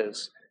day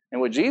is.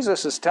 And what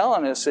Jesus is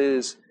telling us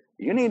is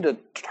you need to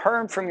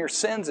turn from your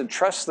sins and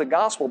trust the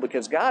gospel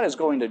because God is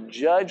going to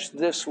judge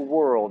this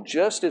world.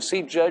 Just as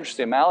he judged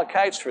the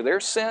Amalekites for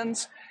their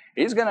sins,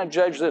 he's going to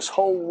judge this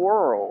whole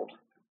world.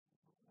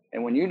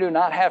 And when you do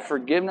not have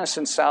forgiveness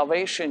and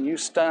salvation, you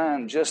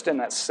stand just in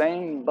that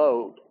same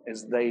boat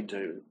as they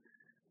do.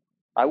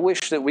 I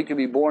wish that we could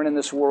be born in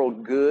this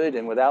world good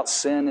and without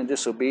sin and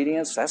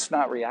disobedience. That's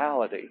not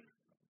reality.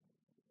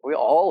 We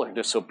all are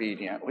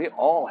disobedient. We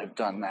all have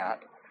done that.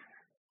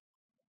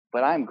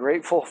 But I'm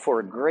grateful for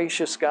a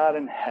gracious God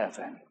in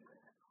heaven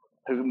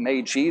who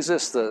made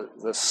Jesus the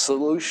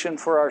solution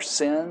for our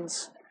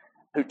sins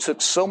who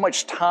took so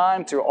much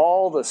time through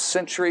all the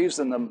centuries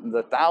and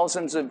the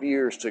thousands of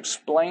years to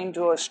explain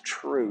to us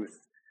truth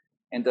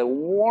and to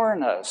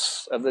warn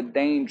us of the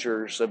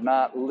dangers of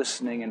not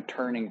listening and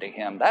turning to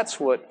him. That's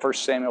what 1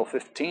 Samuel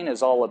 15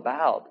 is all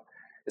about.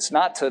 It's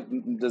not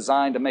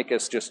designed to make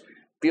us just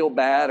feel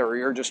bad or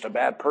you're just a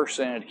bad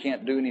person and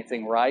can't do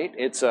anything right.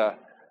 It's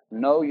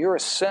no, you're a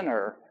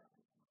sinner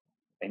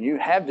and you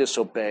have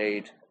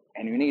disobeyed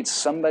and you need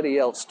somebody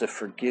else to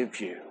forgive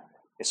you.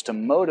 It's to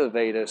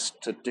motivate us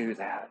to do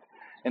that.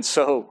 And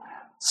so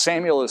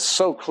Samuel is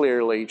so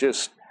clearly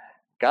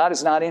God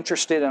is not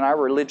interested in our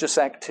religious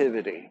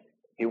activity.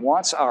 He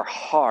wants our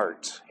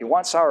heart. He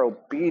wants our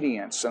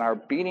obedience. And our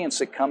obedience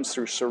that comes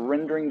through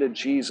surrendering to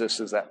Jesus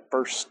is that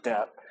first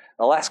step.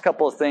 The last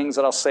couple of things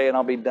that I'll say, and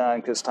I'll be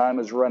done because time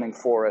is running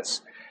for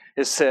us,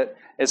 is that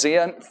as he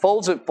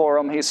unfolds it for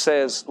them, he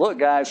says, look,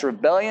 guys,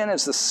 rebellion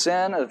is the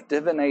sin of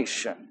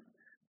divination.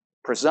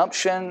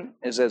 Presumption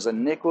is as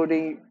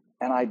iniquity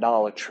and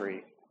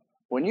idolatry.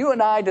 When you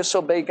and I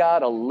disobey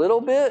God a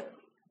little bit,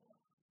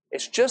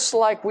 it's just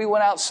like we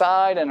went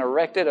outside and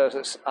erected an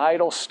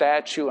idol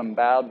statue and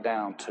bowed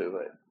down to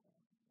it.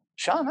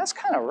 Sean, that's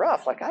kind of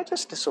rough. Like, I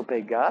just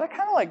disobeyed God. I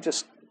kind of like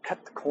just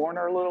cut the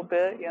corner a little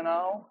bit, you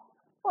know.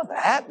 Not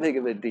that big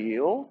of a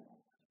deal.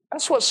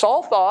 That's what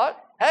Saul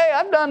thought. Hey,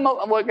 I've done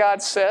what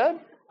God said.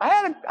 I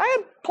had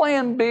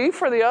plan B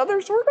for the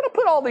others. We're going to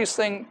put all these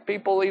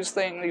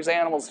these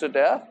animals to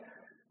death.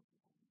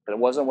 But it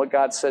wasn't what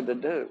God said to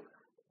do.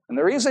 And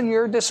the reason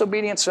your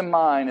disobedience and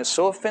mine is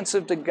so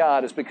offensive to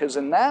God is because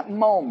in that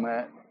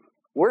moment,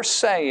 we're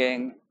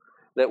saying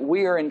that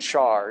we are in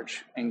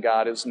charge and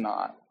God is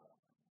not.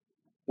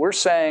 We're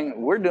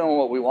saying we're doing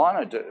what we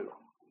want to do.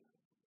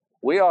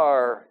 We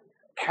are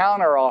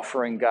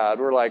counter-offering God.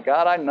 We're like,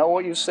 God, I know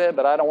what you said,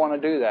 but I don't want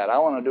to do that. I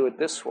want to do it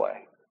this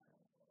way.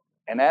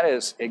 And that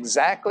is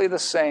exactly the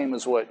same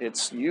as what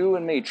it's you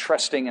and me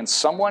trusting in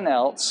someone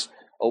else,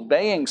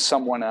 obeying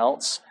someone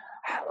else,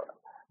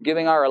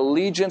 giving our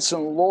allegiance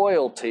and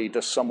loyalty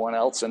to someone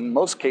else. In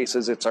most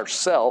cases, it's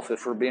ourselves,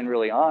 if we're being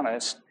really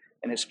honest.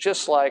 And it's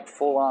just like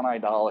full-on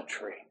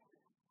idolatry.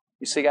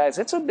 You see, guys,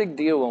 it's a big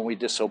deal when we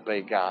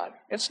disobey God.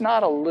 It's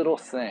not a little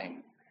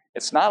thing.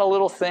 It's not a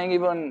little thing.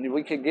 Even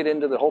we could get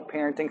into the whole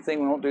parenting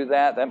thing. We won't do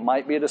that. That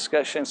might be a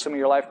discussion in some of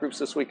your life groups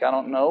this week. I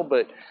don't know.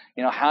 But,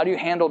 how do you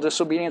handle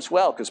disobedience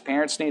well? Because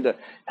parents need to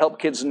help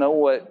kids know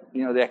what,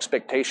 the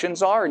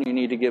expectations are. And you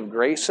need to give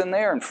grace in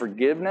there and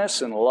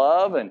forgiveness and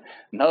love and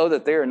know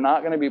that they're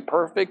not going to be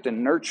perfect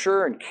and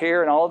nurture and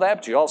care and all of that.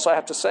 But you also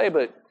have to say,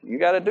 but you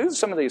got to do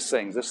some of these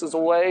things. This is the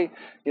way,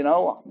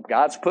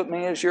 God's put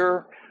me as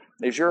your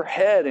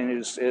head and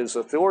his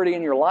authority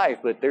in your life,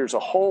 but there's a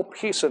whole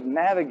piece of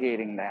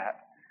navigating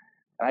that.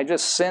 And I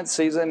just sense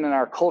even in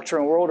our culture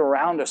and world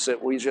around us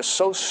that we just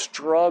so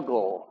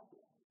struggle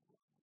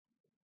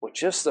with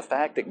just the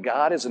fact that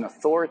God is an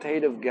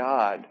authoritative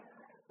God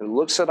who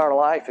looks at our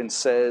life and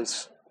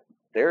says,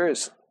 there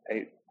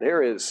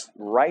is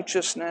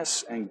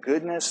righteousness and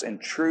goodness and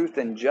truth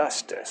and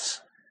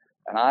justice,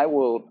 and I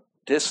will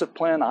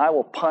discipline, I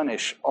will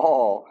punish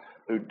all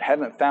who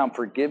haven't found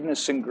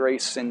forgiveness and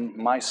grace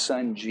in my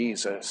son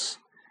Jesus.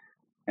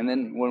 And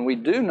then when we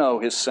do know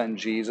his son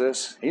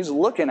Jesus, he's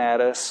looking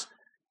at us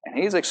and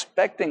he's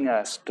expecting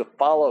us to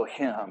follow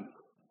him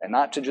and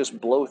not to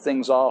just blow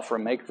things off or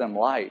make them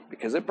light,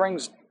 because it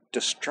brings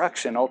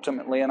destruction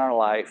ultimately in our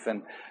life.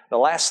 And the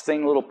last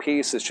little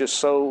piece is just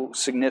so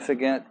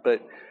significant,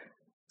 but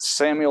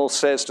Samuel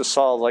says to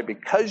Saul,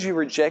 because you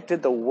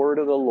rejected the word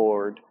of the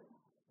Lord,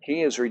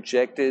 he has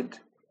rejected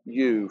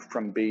you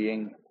from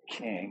being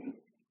king.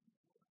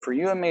 For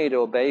you and me to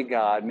obey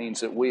God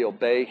means that we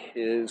obey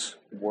his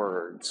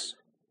words.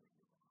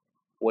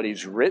 What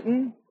he's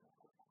written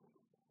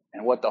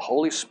and what the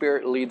Holy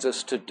Spirit leads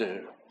us to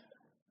do.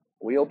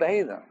 We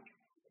obey them.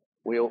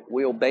 We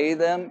obey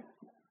them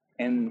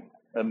in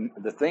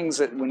the things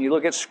that when you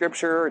look at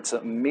Scripture, it's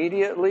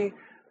immediately,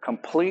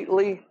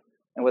 completely,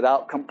 and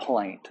without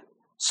complaint.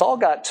 Saul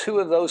got 2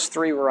 of those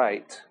 3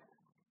 right.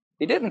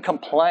 He didn't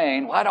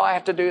complain. Why do I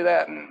have to do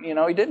that? And,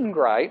 he didn't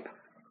gripe.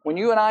 When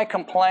you and I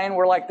complain,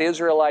 we're like the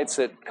Israelites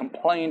that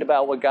complained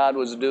about what God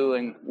was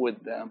doing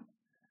with them.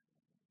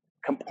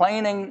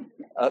 Complying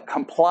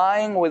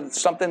with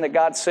something that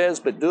God says,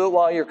 but do it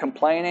while you're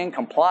complaining.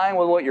 Complying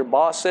with what your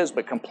boss says,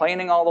 but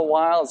complaining all the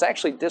while is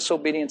actually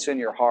disobedience in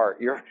your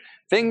heart. Your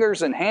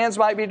fingers and hands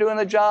might be doing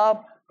the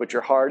job, but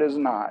your heart is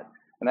not.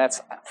 And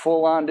that's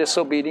full-on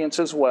disobedience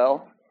as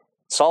well.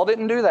 Saul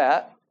didn't do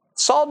that.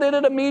 Saul did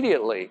it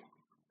immediately.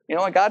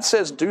 When God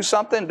says do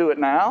something, do it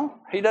now.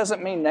 He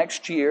doesn't mean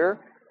next year.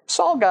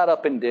 Saul got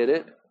up and did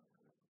it.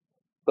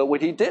 But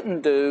what he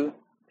didn't do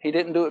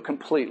it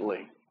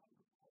completely.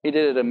 He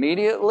did it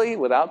immediately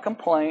without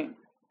complaint,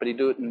 but he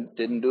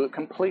didn't do it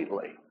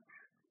completely.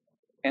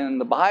 And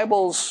the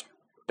Bible's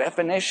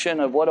definition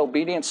of what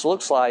obedience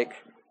looks like,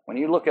 when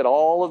you look at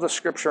all of the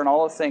Scripture and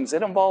all the things,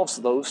 it involves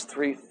those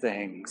 3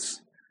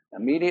 things.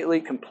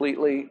 Immediately,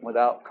 completely,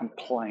 without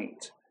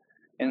complaint.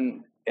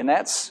 And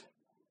that's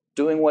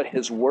doing what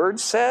his word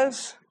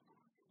says,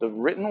 the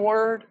written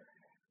word,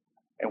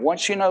 And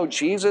once you know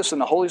Jesus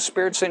and the Holy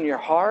Spirit's in your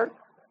heart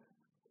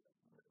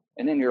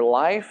and in your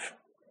life,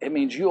 it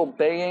means you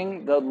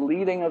obeying the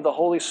leading of the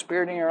Holy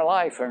Spirit in your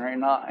life,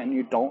 and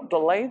you don't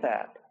delay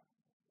that.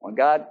 When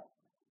God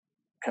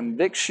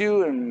convicts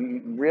you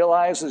and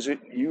realize that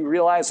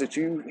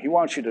He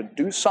wants you to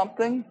do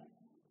something,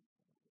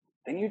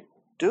 then you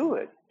do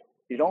it.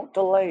 You don't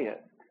delay it.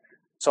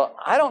 So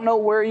I don't know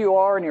where you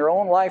are in your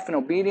own life in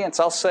obedience.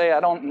 I'll say I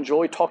don't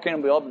enjoy talking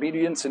about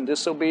obedience and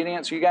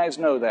disobedience. You guys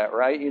know that,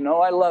 right? You know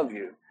I love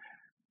you.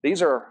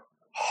 These are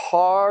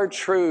hard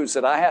truths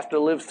that I have to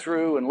live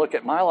through and look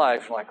at my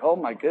life like, oh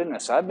my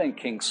goodness, I've been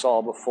King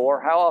Saul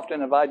before. How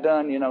often have I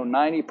done,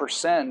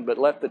 90% but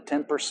left the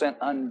 10%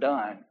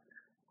 undone?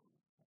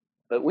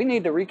 But we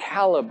need to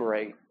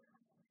recalibrate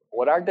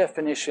what our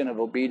definition of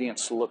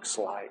obedience looks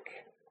like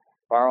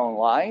for our own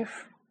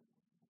life,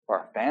 for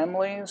our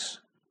families,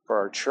 for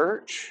our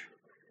church.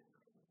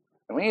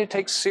 And we need to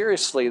take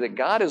seriously that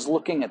God is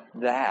looking at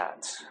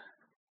that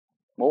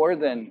more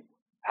than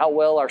how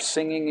well our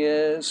singing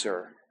is,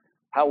 or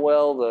how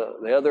well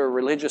the other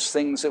religious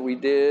things that we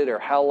did, or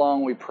how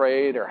long we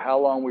prayed, or how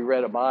long we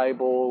read a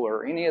Bible,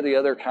 or any of the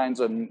other kinds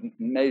of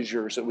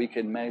measures that we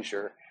can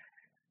measure.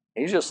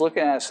 He's just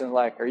looking at us and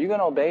like, are you going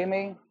to obey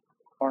me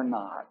or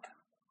not?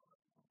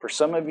 For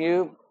some of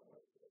you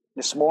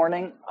this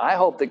morning, I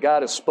hope that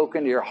God has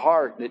spoken to your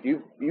heart, that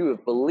you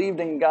have believed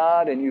in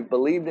God and you've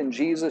believed in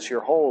Jesus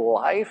your whole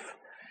life,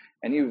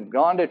 and you've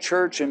gone to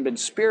church and been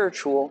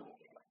spiritual,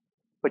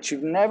 but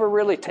you've never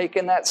really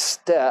taken that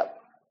step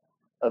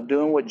of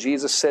doing what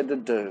Jesus said to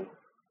do.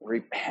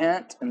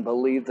 Repent and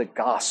believe the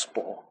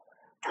gospel.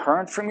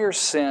 Turn from your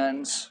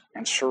sins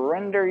and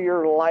surrender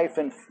your life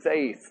in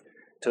faith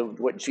to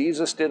what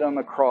Jesus did on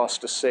the cross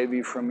to save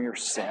you from your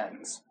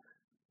sins.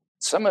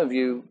 Some of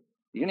you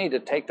need to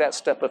take that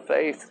step of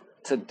faith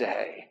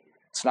today.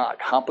 It's not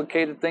a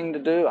complicated thing to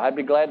do. I'd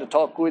be glad to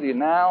talk with you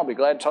now. I'd be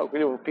glad to talk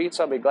with you over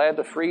pizza. I'd be glad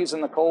to freeze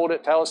in the cold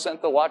at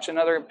Talicentha watching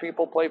other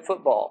people play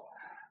football.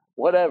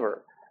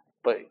 Whatever.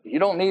 But you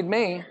don't need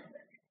me.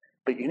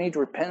 But you need to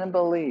repent and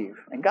believe.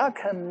 And God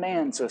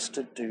commands us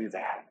to do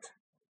that.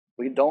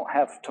 We don't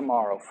have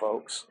tomorrow,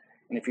 folks.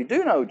 And if you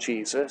do know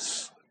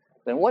Jesus,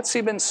 then what's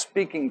He been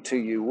speaking to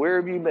you? Where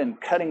have you been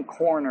cutting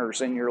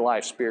corners in your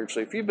life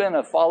spiritually? If you've been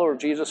a follower of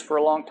Jesus for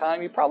a long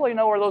time, you probably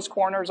know where those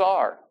corners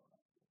are.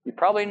 You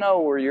probably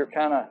know where you're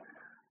kind of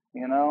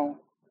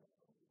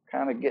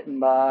getting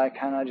by,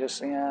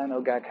 I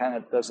know God kind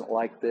of doesn't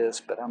like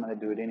this, but I'm going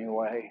to do it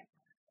anyway.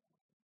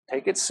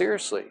 Take it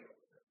seriously,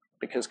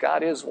 because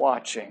God is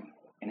watching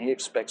and He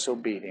expects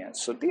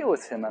obedience. So deal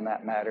with Him in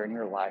that matter in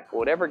your life.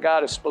 Whatever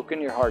God has spoken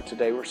in your heart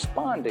today,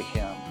 respond to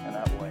Him in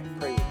that way.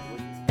 Pray with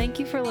you. Thank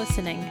you for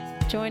listening.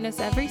 Join us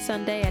every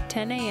Sunday at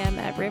 10 a.m.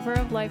 at River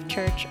of Life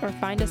Church, or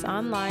find us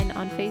online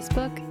on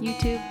Facebook,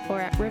 YouTube, or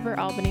at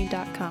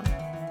riveralbany.com.